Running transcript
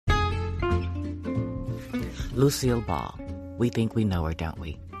Lucille Ball. We think we know her, don't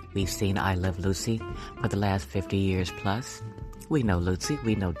we? We've seen I Love Lucy for the last 50 years plus. We know Lucy,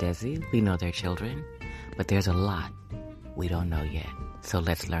 we know Desi, we know their children. But there's a lot we don't know yet. So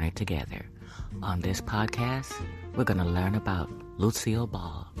let's learn it together. On this podcast, we're going to learn about Lucille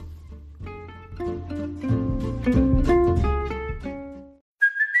Ball.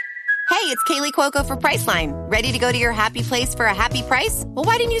 Hey, it's Kaylee Cuoco for Priceline. Ready to go to your happy place for a happy price? Well,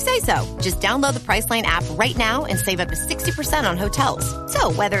 why didn't you say so? Just download the Priceline app right now and save up to 60% on hotels.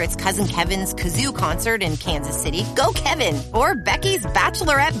 So whether it's Cousin Kevin's Kazoo Concert in Kansas City, go Kevin, or Becky's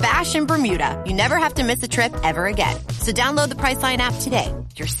Bachelorette Bash in Bermuda, you never have to miss a trip ever again. So download the Priceline app today.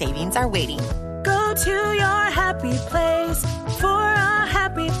 Your savings are waiting. Go to your happy place for a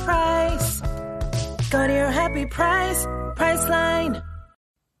happy price. Go to your happy price, Priceline.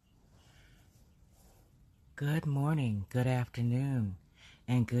 Good morning, good afternoon,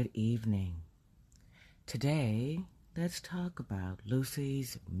 and good evening. Today, let's talk about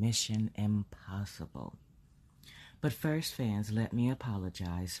Lucy's Mission Impossible. But first, fans, let me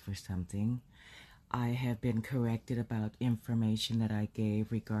apologize for something. I have been corrected about information that I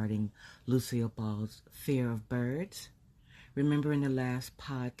gave regarding Lucille Ball's fear of birds. Remember in the last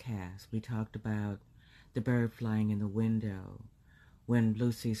podcast, we talked about the bird flying in the window when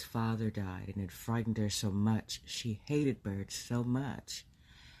Lucy's father died, and it frightened her so much. She hated birds so much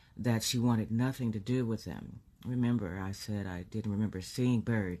that she wanted nothing to do with them. Remember, I said I didn't remember seeing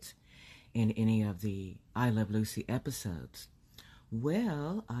birds in any of the I Love Lucy episodes.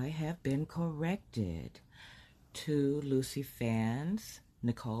 Well, I have been corrected. Two Lucy fans,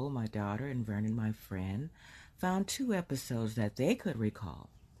 Nicole, my daughter, and Vernon, my friend, found 2 episodes that they could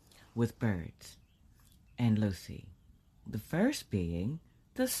recall with birds and Lucy. The first being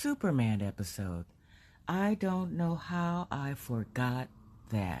the Superman episode. I don't know how I forgot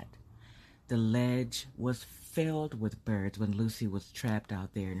that. The ledge was filled with birds when Lucy was trapped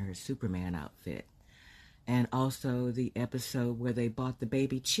out there in her Superman outfit. And also the episode where they bought the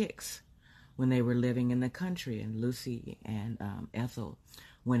baby chicks when they were living in the country, and Lucy and Ethel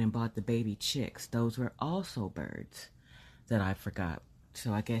went and bought the baby chicks. Those were also birds that I forgot.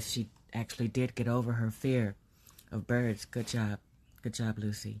 So I guess she actually did get over her fear of birds. Good job. Good job,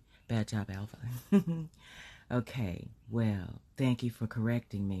 Lucy. Bad job, Alpha. Okay, well, thank you for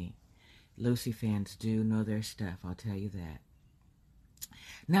correcting me. Lucy fans do know their stuff, I'll tell you that.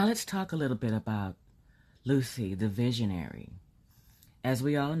 Now let's talk a little bit about Lucy, the visionary. As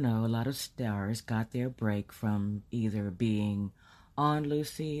we all know, a lot of stars got their break from either being on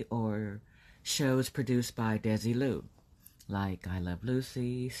Lucy or shows produced by Desilu, like I Love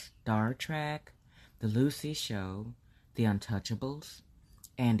Lucy, Star Trek, The Lucy Show, The Untouchables,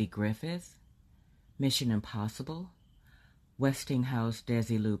 Andy Griffith, Mission Impossible, Westinghouse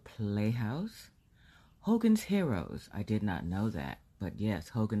Desilu Playhouse, Hogan's Heroes. I did not know that, but yes,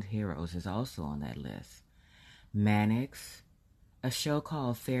 Hogan's Heroes is also on that list. Mannix, a show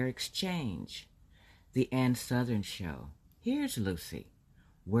called Fair Exchange, The Ann Southern Show, Here's Lucy,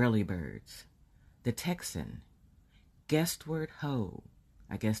 Whirlybirds, The Texan, Guestward Ho,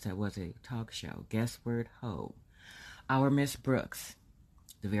 I guess that was a talk show, Guestward Ho, Our Miss Brooks,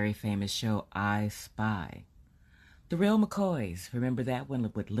 the very famous show I Spy, The Real McCoys, remember that one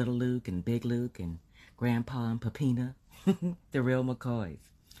with Little Luke and Big Luke and Grandpa and Peppina? The Real McCoys.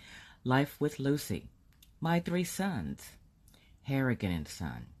 Life with Lucy, My 3 Sons, Harrigan and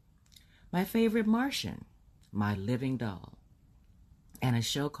Son, My Favorite Martian, My Living Doll, and a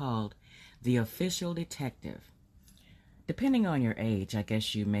show called The Official Detective. Depending on your age, I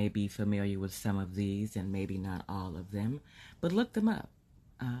guess you may be familiar with some of these and maybe not all of them, but look them up.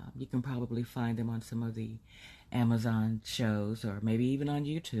 You can probably find them on some of the Amazon shows or maybe even on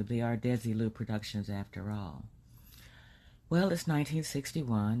YouTube. They are Desilu Productions after all. Well, it's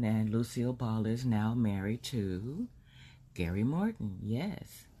 1961 and Lucille Ball is now married to Gary Morton,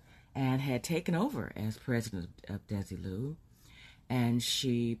 yes, and had taken over as president of Desilu, and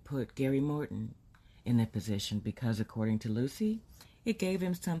she put Gary Morton in that position because, according to Lucy, it gave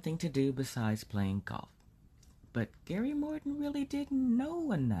him something to do besides playing golf. But Gary Morton really didn't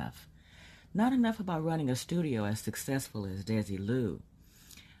know enough. Not enough about running a studio as successful as Desilu.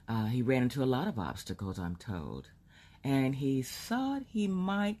 He ran into a lot of obstacles, I'm told. And he thought he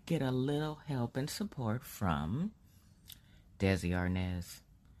might get a little help and support from Desi Arnaz.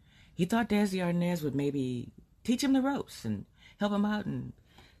 He thought Desi Arnaz would maybe teach him the ropes and help him out and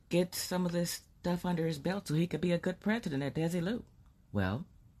get some of this stuff under his belt so he could be a good president at Desilu. Well,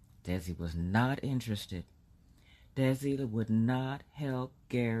 Desi was not interested. Desi would not help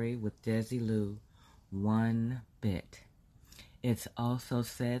Gary with Desilu one bit. It's also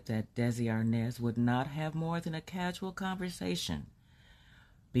said that Desi Arnaz would not have more than a casual conversation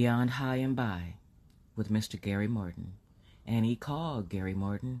beyond hi and bye with Mr. Gary Morton, and he called Gary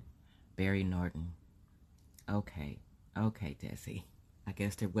Morton Barry Norton. Okay, Desi. I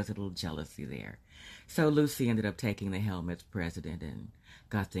guess there was a little jealousy there. So Lucy ended up taking the helm as president and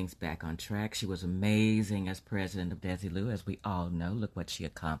got things back on track. She was amazing as president of Desilu, as we all know. Look what she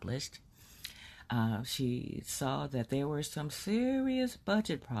accomplished. She saw that there were some serious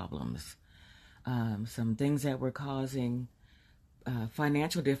budget problems, some things that were causing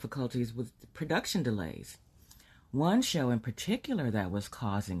financial difficulties with production delays. One show in particular that was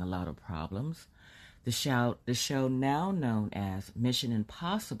causing a lot of problems, the show now known as Mission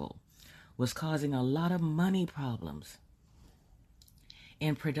Impossible, was causing a lot of money problems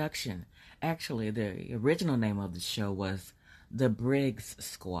in production. Actually, the original name of the show was The Briggs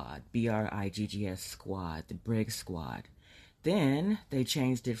Squad, Briggs Squad, The Briggs Squad. Then they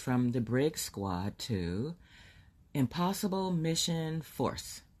changed it from The Briggs Squad to Impossible Mission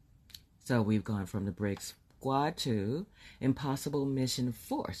Force. So we've gone from The Briggs Squad to Impossible Mission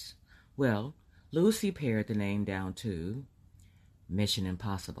Force. Well, Lucy pared the name down to Mission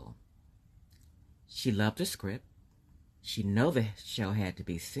Impossible. She loved the script. She knew the show had to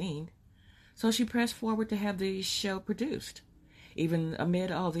be seen. So she pressed forward to have the show produced, even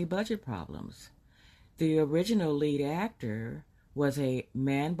amid all the budget problems. The original lead actor was a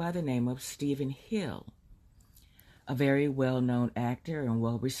man by the name of Stephen Hill, a very well-known actor and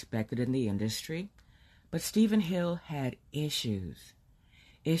well-respected in the industry. But Stephen Hill had issues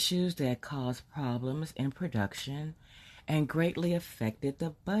that caused problems in production and greatly affected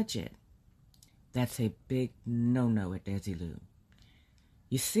the budget. That's a big no-no at Desilu.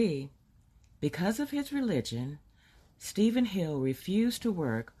 You see, because of his religion, Stephen Hill refused to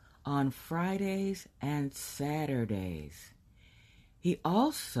work on Fridays and Saturdays. He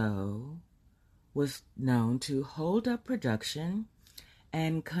also was known to hold up production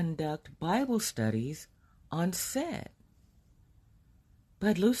and conduct Bible studies on set.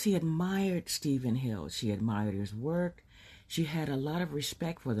 But Lucy admired Stephen Hill. She admired his work. She had a lot of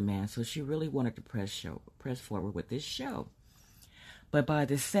respect for the man, so she really wanted to press forward with this show. But by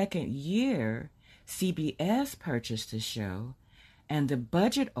the second year, CBS purchased the show, and the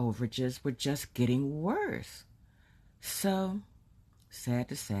budget overages were just getting worse. So, sad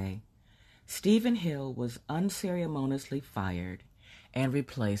to say, Stephen Hill was unceremoniously fired and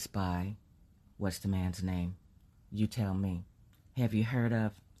replaced by, what's the man's name? You tell me. Have you heard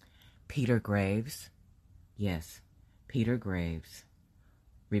of Peter Graves? Yes, Peter Graves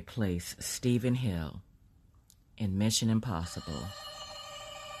replaced Stephen Hill in Mission Impossible.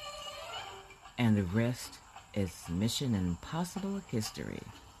 And the rest is Mission Impossible history.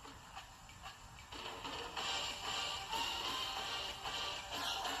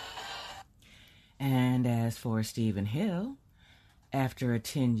 And as for Stephen Hill, after a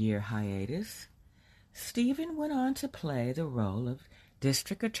 10-year hiatus, Stephen went on to play the role of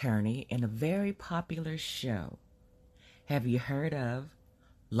district attorney in a very popular show. Have you heard of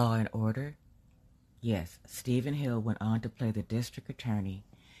Law and Order? Yes, Stephen Hill went on to play the district attorney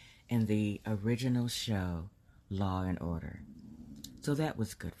in the original show, Law and Order. So that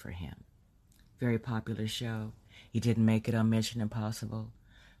was good for him. Very popular show. He didn't make it on Mission Impossible,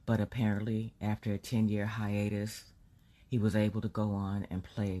 but apparently after a 10-year hiatus, he was able to go on and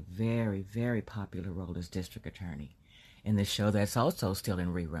play a very, very popular role as district attorney in the show that's also still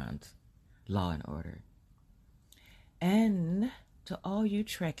in reruns, Law and Order. And to all you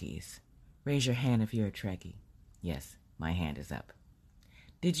Trekkies, raise your hand if you're a Trekkie. Yes, my hand is up.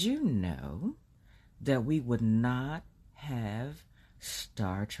 Did you know that we would not have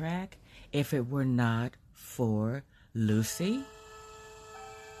Star Trek if it were not for Lucy?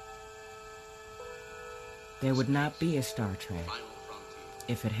 There would not be a Star Trek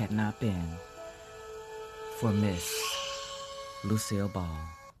if it had not been for Miss Lucille Ball.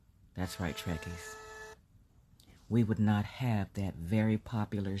 That's right, Trekkies. We would not have that very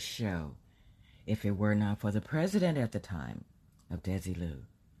popular show if it were not for the president at the time of Desilu,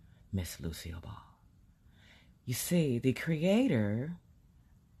 Miss Lucille Ball. You see, the creator,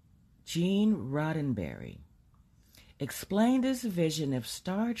 Gene Roddenberry, explained his vision of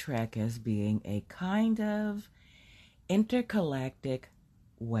Star Trek as being a kind of intergalactic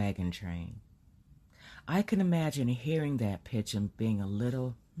wagon train. I can imagine hearing that pitch and being a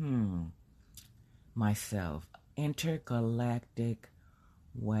little, myself. Intergalactic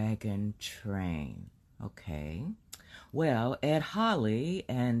wagon train. Okay. Well, Ed Holly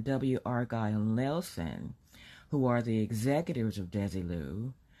and W. Argyle Nelson, who are the executives of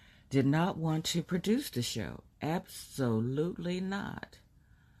Desilu, did not want to produce the show. Absolutely not.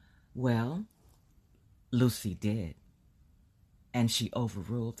 Well, Lucy did, and she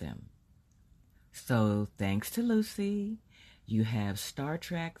overruled them. So thanks to Lucy, you have Star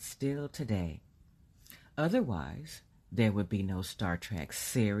Trek still today. Otherwise, there would be no Star Trek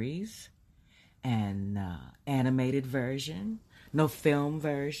series, and animated version, no film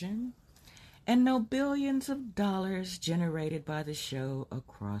version, and no billions of dollars generated by the show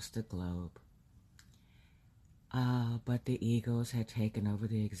across the globe. But the egos had taken over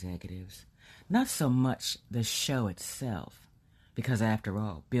the executives. Not so much the show itself, because after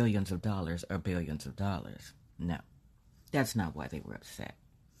all, billions of dollars are billions of dollars. No, that's not why they were upset.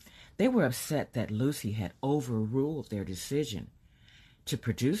 They were upset that Lucy had overruled their decision to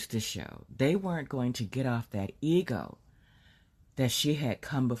produce the show. They weren't going to get off that ego that she had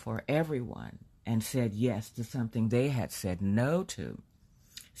come before everyone and said yes to something they had said no to.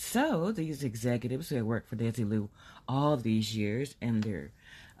 So these executives who had worked for Desilu all these years in their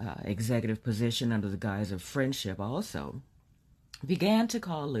executive position under the guise of friendship also began to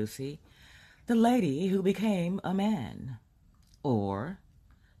call Lucy the lady who became a man, or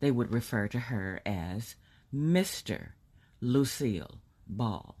they would refer to her as Mr. Lucille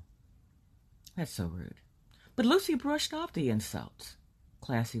Ball. That's so rude. But Lucy brushed off the insults.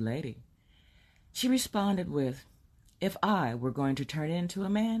 Classy lady. She responded with, "If I were going to turn into a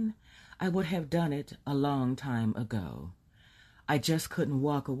man, I would have done it a long time ago. I just couldn't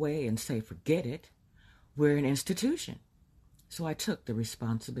walk away and say, forget it. We're an institution." So I took the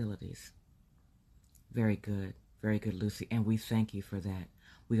responsibilities. Very good, Lucy, and we thank you for that.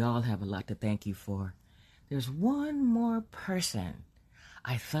 We all have a lot to thank you for. There's one more person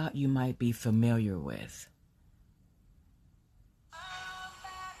I thought you might be familiar with.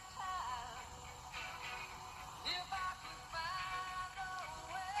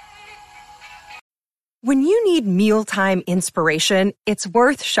 When you need mealtime inspiration, it's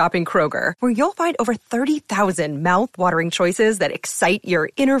worth shopping Kroger, where you'll find over 30,000 mouth-watering choices that excite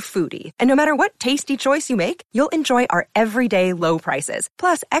your inner foodie. And no matter what tasty choice you make, you'll enjoy our everyday low prices,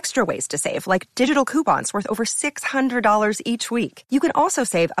 plus extra ways to save, like digital coupons worth over $600 each week. You can also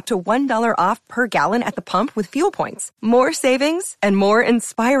save up to $1 off per gallon at the pump with fuel points. More savings and more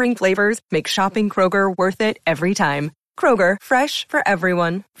inspiring flavors make shopping Kroger worth it every time. Kroger, fresh for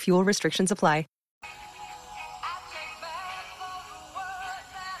everyone. Fuel restrictions apply.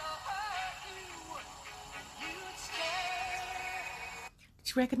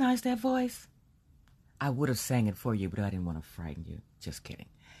 Did you recognize that voice? I would have sang it for you, but I didn't want to frighten you. Just kidding.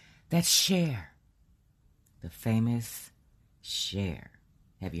 That's Cher. The famous Cher.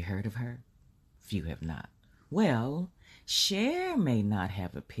 Have you heard of her? Few have not. Well, Cher may not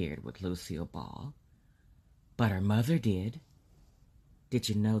have appeared with Lucille Ball, but her mother did. Did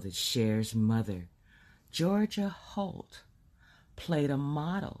you know that Cher's mother, Georgia Holt, played a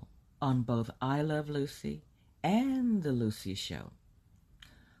model on both I Love Lucy and The Lucy Show?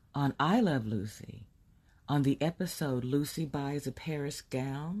 On I Love Lucy, on the episode Lucy Buys a Paris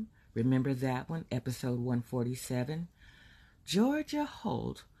Gown, remember that one, episode 147? Georgia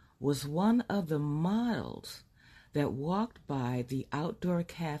Holt was one of the models that walked by the outdoor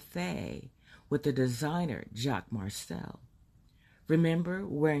cafe with the designer Jacques Marcel. Remember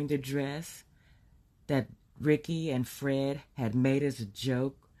wearing the dress that Ricky and Fred had made as a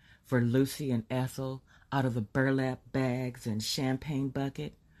joke for Lucy and Ethel out of the burlap bags and champagne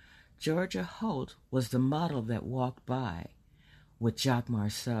bucket? Georgia Holt was the model that walked by with Jacques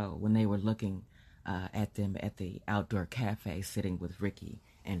Marceau when they were looking at them at the outdoor cafe sitting with Ricky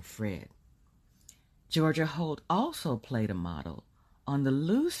and Fred. Georgia Holt also played a model on The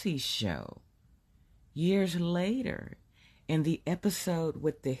Lucy Show years later in the episode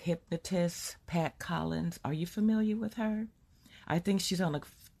with the hypnotist Pat Collins. Are you familiar with her? I think she's on a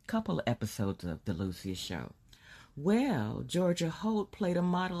couple of episodes of The Lucy Show. Well, Georgia Holt played a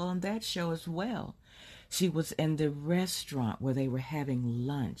model on that show as well. She was in the restaurant where they were having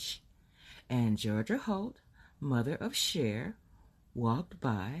lunch. And Georgia Holt, mother of Cher, walked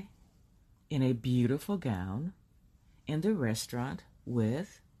by in a beautiful gown in the restaurant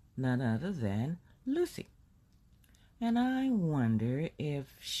with none other than Lucy. And I wonder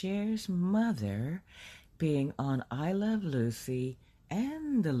if Cher's mother, being on I Love Lucy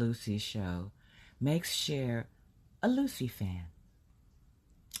and The Lucy Show, makes Cher a Lucy fan.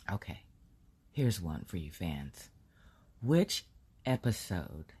 Okay, here's one for you fans. Which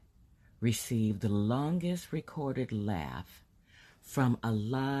episode received the longest recorded laugh from a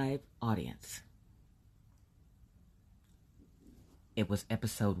live audience? It was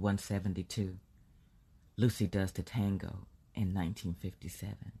episode 172. Lucy Does the Tango in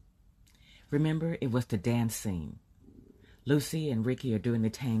 1957. Remember, it was the dance scene. Lucy and Ricky are doing the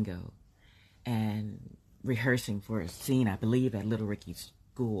tango and rehearsing for a scene, I believe, at Little Ricky's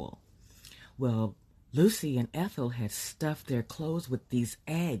school. Well, Lucy and Ethel had stuffed their clothes with these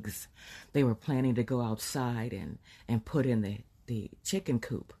eggs. They were planning to go outside and put in the chicken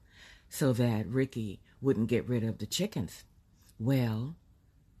coop so that Ricky wouldn't get rid of the chickens. Well,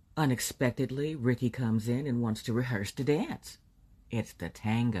 unexpectedly, Ricky comes in and wants to rehearse the dance. It's the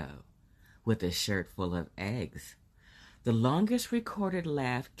tango with a shirt full of eggs. The longest recorded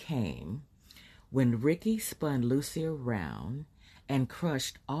laugh came when Ricky spun Lucy around and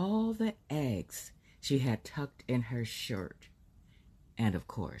crushed all the eggs she had tucked in her shirt. And of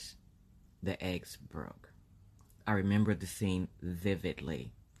course, the eggs broke. I remember the scene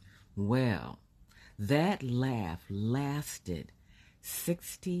vividly. Well, that laugh lasted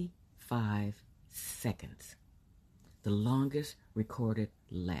 65 seconds. The longest recorded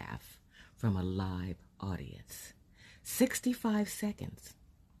laugh from a live audience. 65 seconds.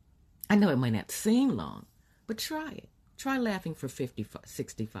 I know it might not seem long, but try it. Try laughing for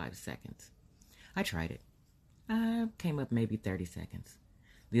 65 seconds. I tried it. I came up maybe 30 seconds.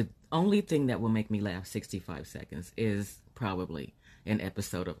 The only thing that will make me laugh 65 seconds is probably an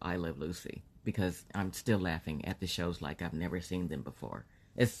episode of I Love Lucy, because I'm still laughing at the shows like I've never seen them before,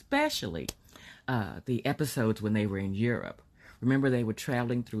 especially the episodes when they were in Europe. Remember, they were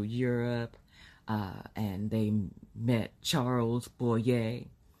traveling through Europe, and they met Charles Boyer,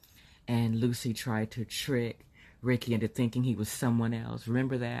 and Lucy tried to trick Ricky into thinking he was someone else.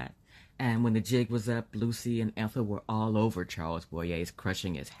 Remember that? And when the jig was up, Lucy and Ethel were all over Charles Boyer,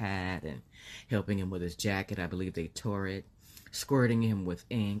 crushing his hat and helping him with his jacket. I believe they tore it, squirting him with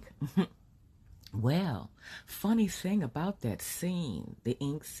ink. Well, funny thing about that scene, the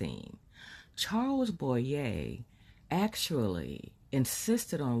ink scene, Charles Boyer actually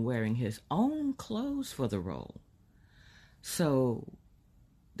insisted on wearing his own clothes for the role. So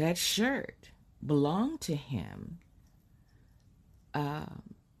that shirt belonged to him.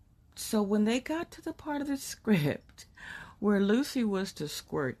 So when they got to the part of the script where Lucy was to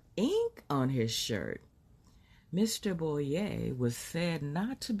squirt ink on his shirt, Mr. Boyer was said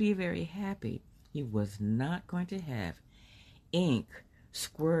not to be very happy. He was not going to have ink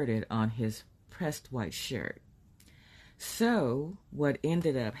squirted on his pressed white shirt. So what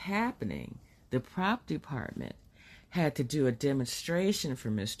ended up happening, the prop department had to do a demonstration for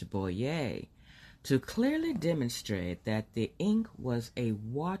Mr. Boyer to clearly demonstrate that the ink was a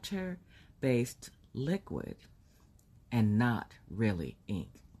water-based liquid and not really ink.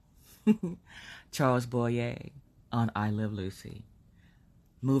 Charles Boyer on I Love Lucy.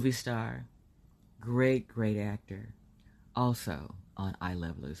 Movie star, great actor, also on I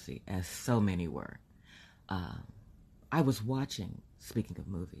Love Lucy, as so many were. I was watching, speaking of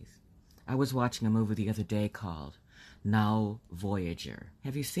movies, I was watching a movie the other day called Now Voyager.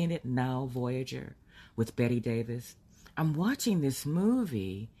 Have you seen it, Now Voyager, with Bette Davis? I'm watching this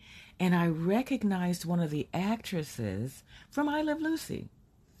movie, and I recognized one of the actresses from I Love Lucy.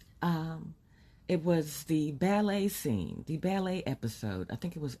 It was the ballet scene, the ballet episode. I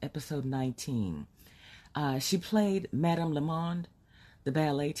think it was episode 19. She played Madame Lamond, the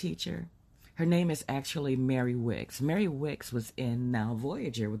ballet teacher. Her name is actually Mary Wicks. Mary Wicks was in Now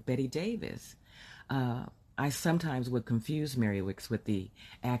Voyager with Bette Davis. I sometimes would confuse Mary Wicks with the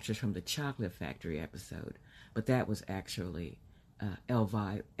actress from the Chocolate Factory episode, but that was actually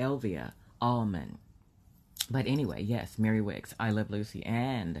Elvia Allman. But anyway, yes, Mary Wicks, I Love Lucy,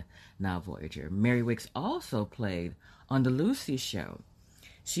 and Now Voyager. Mary Wicks also played on The Lucy Show.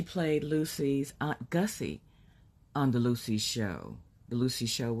 She played Lucy's Aunt Gussie on The Lucy Show. The Lucy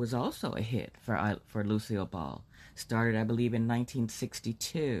Show was also a hit for Lucille Ball. Started, I believe, in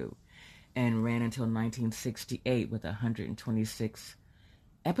 1962 and ran until 1968 with 126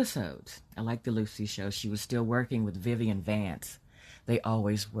 episodes. I like The Lucy Show. She was still working with Vivian Vance. They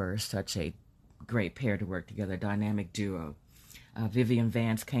always were such a great pair to work together, dynamic duo. Vivian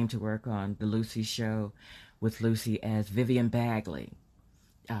Vance came to work on The Lucy Show with Lucy as Vivian Bagley.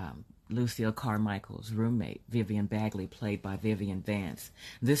 Lucille Carmichael's roommate, Vivian Bagley, played by Vivian Vance.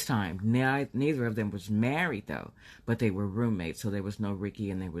 This time, neither of them was married, though, but they were roommates, so there was no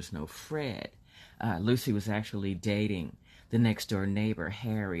Ricky and there was no Fred. Lucy was actually dating the next-door neighbor,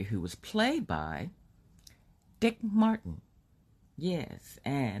 Harry, who was played by Dick Martin. Yes,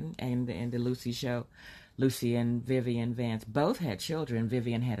 and the Lucy Show, Lucy and Vivian Vance both had children.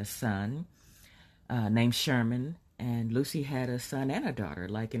 Vivian had a son named Sherman, and Lucy had a son and a daughter,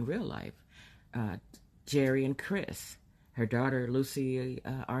 like in real life, Jerry and Chris. Her daughter, Lucy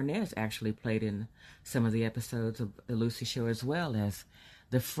Arnaz, actually played in some of the episodes of The Lucy Show, as well as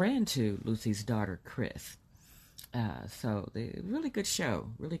the friend to Lucy's daughter, Chris. So really good show,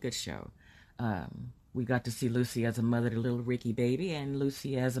 really good show. We got to see Lucy as a mother to little Ricky baby and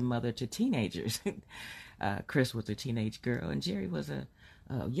Lucy as a mother to teenagers. Chris was a teenage girl and Jerry was a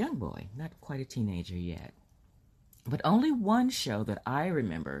young boy, not quite a teenager yet. But only one show that I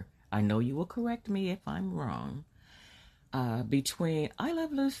remember, I know you will correct me if I'm wrong, between I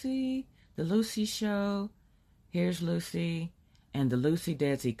Love Lucy, The Lucy Show, Here's Lucy, and the Lucy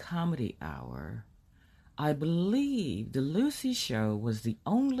Desi Comedy Hour, I believe the Lucy Show was the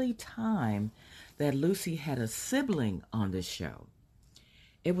only time that Lucy had a sibling on the show.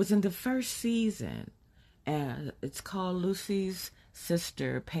 It was in the first season. It's called Lucy's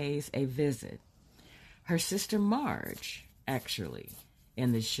Sister Pays a Visit. Her sister Marge, actually,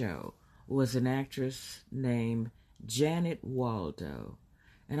 in the show, was an actress named Janet Waldo.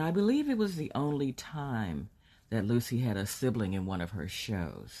 And I believe it was the only time that Lucy had a sibling in one of her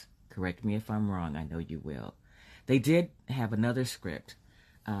shows. Correct me if I'm wrong, I know you will. They did have another script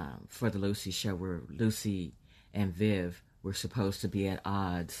for the Lucy Show where Lucy and Viv were supposed to be at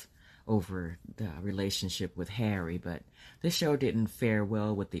odds over the relationship with Harry, but the show didn't fare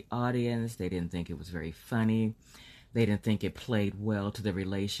well with the audience. They didn't think it was very funny. They didn't think it played well to the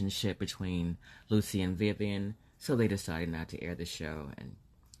relationship between Lucy and Vivian, so they decided not to air the show and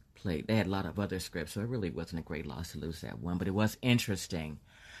played. They had a lot of other scripts, so it really wasn't a great loss to lose that one, but it was interesting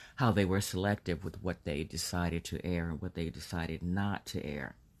how they were selective with what they decided to air and what they decided not to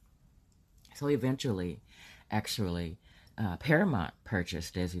air. So eventually, actually, Paramount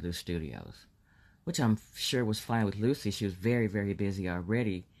purchased Desilu Studios, which I'm sure was fine with Lucy. She was very, very busy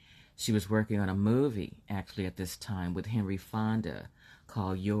already. She was working on a movie, actually, at this time with Henry Fonda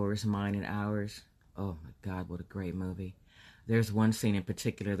called Yours, Mine, and Ours. Oh, my God, what a great movie. There's one scene in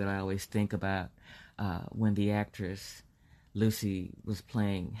particular that I always think about when the actress Lucy was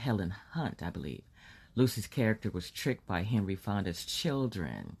playing Helen Hunt, I believe. Lucy's character was tricked by Henry Fonda's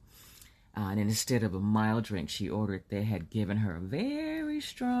children. And instead of a mild drink she ordered, they had given her a very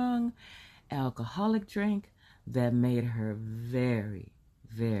strong alcoholic drink that made her very,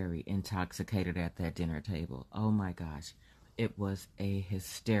 very intoxicated at that dinner table. Oh my gosh. It was a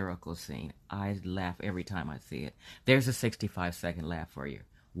hysterical scene. I laugh every time I see it. There's a 65-second laugh for you.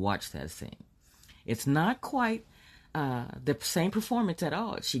 Watch that scene. It's not quite the same performance at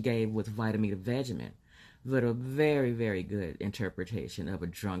all she gave with Vitamita Vegemin, but a very, very good interpretation of a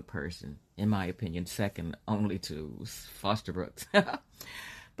drunk person, in my opinion, second only to Foster Brooks.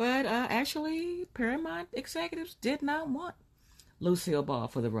 But actually, Paramount executives did not want Lucille Ball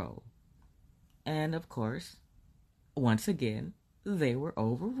for the role. And of course, once again, they were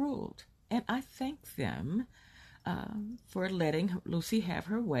overruled. And I thank them for letting Lucy have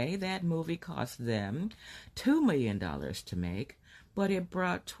her way. That movie cost them $2 million to make, but it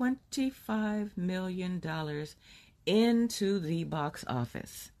brought $25 million into the box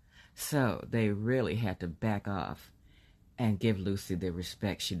office. So they really had to back off and give Lucy the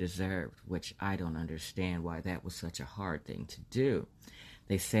respect she deserved, which I don't understand why that was such a hard thing to do.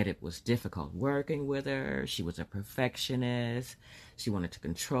 They said it was difficult working with her. She was a perfectionist. She wanted to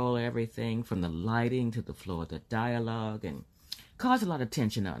control everything from the lighting to the flow of the dialogue and caused a lot of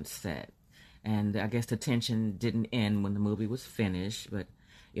tension on set. And I guess the tension didn't end when the movie was finished. But,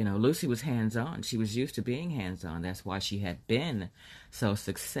 you know, Lucy was hands-on. She was used to being hands-on. That's why she had been so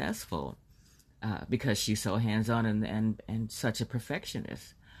successful, because she's so hands-on and such a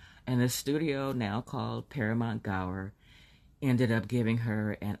perfectionist. And the studio, now called Paramount Gower, ended up giving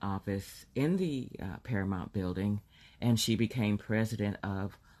her an office in the Paramount building, and she became president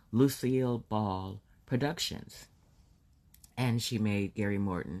of Lucille Ball Productions. And she made Gary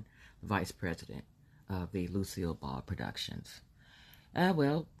Morton vice president of the Lucille Ball Productions.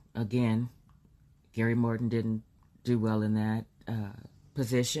 Well, again, Gary Morton didn't do well in that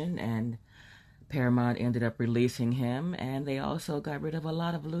position, and Paramount ended up releasing him, and they also got rid of a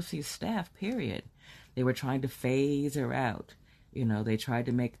lot of Lucy's staff, period. They were trying to phase her out. You know, they tried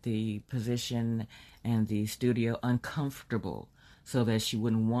to make the position and the studio uncomfortable so that she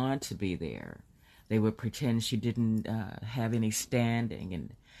wouldn't want to be there. They would pretend she didn't have any standing,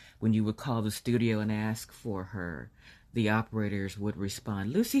 and when you would call the studio and ask for her, the operators would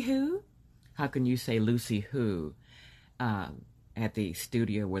respond, "Lucy who? How can you say Lucy who?" At the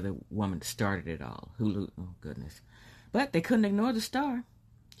studio where the woman started it all. Oh, goodness. But they couldn't ignore the star.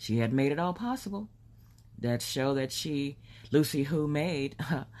 She had made it all possible. That show that Lucy Who made,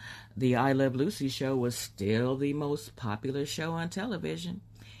 the I Love Lucy show, was still the most popular show on television,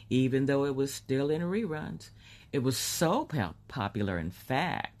 even though it was still in reruns. It was so popular, in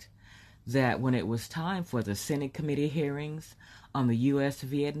fact, that when it was time for the Senate committee hearings on the U.S.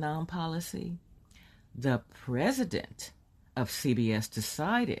 Vietnam policy, the president of CBS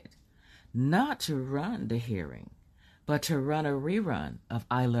decided not to run the hearing, but to run a rerun of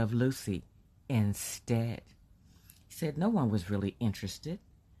I Love Lucy instead. He said no one was really interested.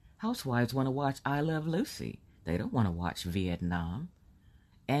 Housewives want to watch I Love Lucy. They don't want to watch Vietnam.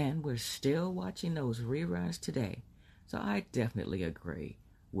 And we're still watching those reruns today. So I definitely agree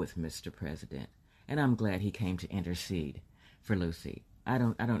with Mr. President. And I'm glad he came to intercede for Lucy. I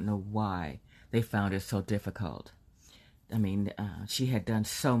don't know why they found it so difficult. I mean, she had done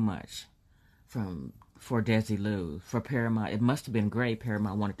so much for Desilu, for Paramount. It must have been great.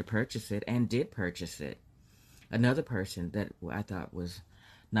 Paramount wanted to purchase it and did purchase it. Another person that I thought was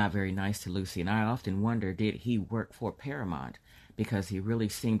not very nice to Lucy, and I often wonder, did he work for Paramount? Because he really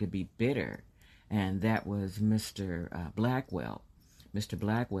seemed to be bitter, and that was Mr. Blackwell. Mr.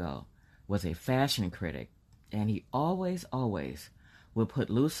 Blackwell was a fashion critic, and he always would put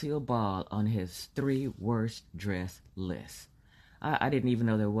Lucille Ball on his 3 worst dress list. I didn't even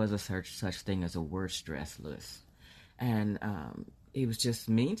know there was a such thing as a worst dress list. And he was just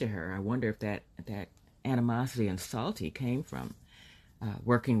mean to her. I wonder if that animosity and salty came from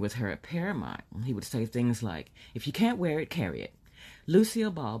working with her at Paramount. He would say things like, if you can't wear it, carry it.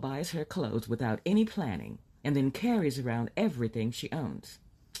 Lucille Ball buys her clothes without any planning and then carries around everything she owns.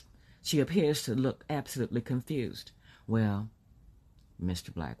 She appears to look absolutely confused. Well,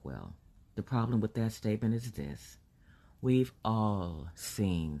 Mr. Blackwell, the problem with that statement is this. We've all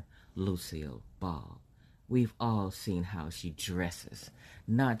seen Lucille Ball. We've all seen how she dresses,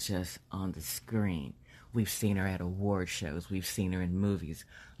 not just on the screen. We've seen her at award shows. We've seen her in movies.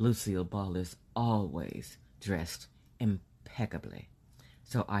 Lucille Ball is always dressed impeccably.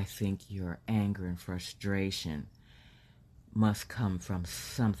 So I think your anger and frustration must come from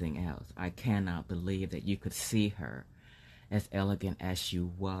something else. I cannot believe that you could see her as elegant as she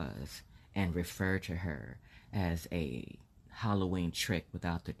was and refer to her as a Halloween trick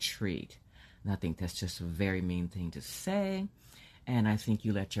without the treat. And I think that's just a very mean thing to say. And I think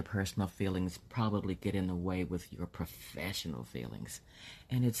you let your personal feelings probably get in the way with your professional feelings.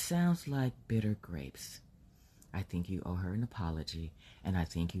 And it sounds like bitter grapes. I think you owe her an apology. And I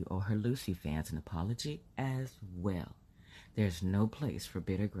think you owe her Lucy fans an apology as well. There's no place for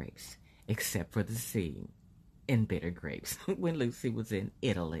bitter grapes except for the scene in Bitter Grapes when Lucy was in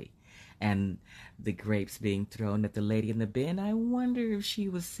Italy. And the grapes being thrown at the lady in the bin, I wonder if she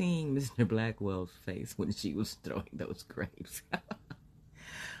was seeing Mr. Blackwell's face when she was throwing those grapes.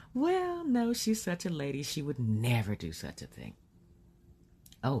 Well, no, she's such a lady. She would never do such a thing.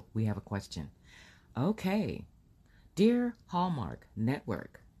 Oh, we have a question. Okay. Dear Hallmark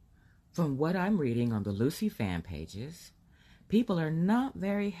Network, from what I'm reading on the Lucy fan pages, people are not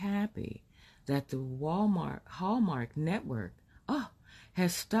very happy that the Hallmark Network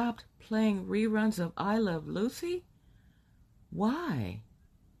has stopped playing reruns of I Love Lucy? Why?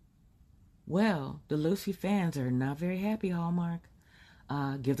 Well, the Lucy fans are not very happy, Hallmark.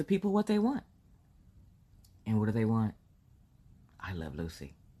 Give the people what they want. And what do they want? I Love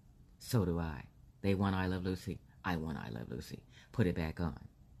Lucy. So do I. They want I Love Lucy. I want I Love Lucy. Put it back on.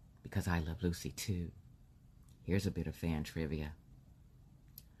 Because I love Lucy too. Here's a bit of fan trivia.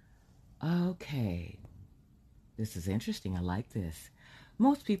 Okay. This is interesting. I like this.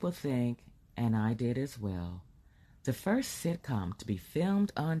 Most people think, and I did as well, the first sitcom to be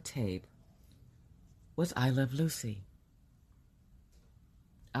filmed on tape was I Love Lucy.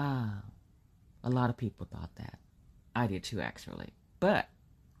 A lot of people thought that. I did too, actually. But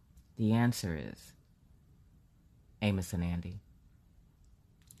the answer is Amos and Andy.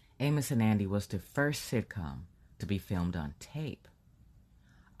 Amos and Andy was the first sitcom to be filmed on tape.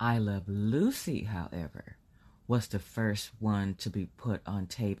 I Love Lucy, however, was the first one to be put on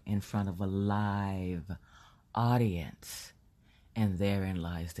tape in front of a live audience. And therein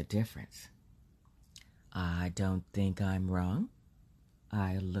lies the difference. I don't think I'm wrong.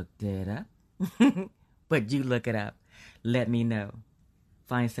 I looked it up. But you look it up. Let me know.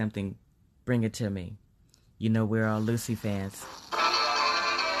 Find something. Bring it to me. You know we're all Lucy fans.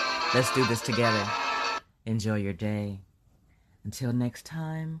 Let's do this together. Enjoy your day. Until next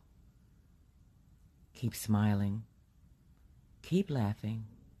time, keep smiling. Keep laughing.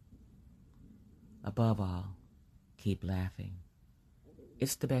 Above all, keep laughing.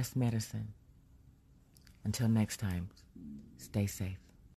 It's the best medicine. Until next time, stay safe.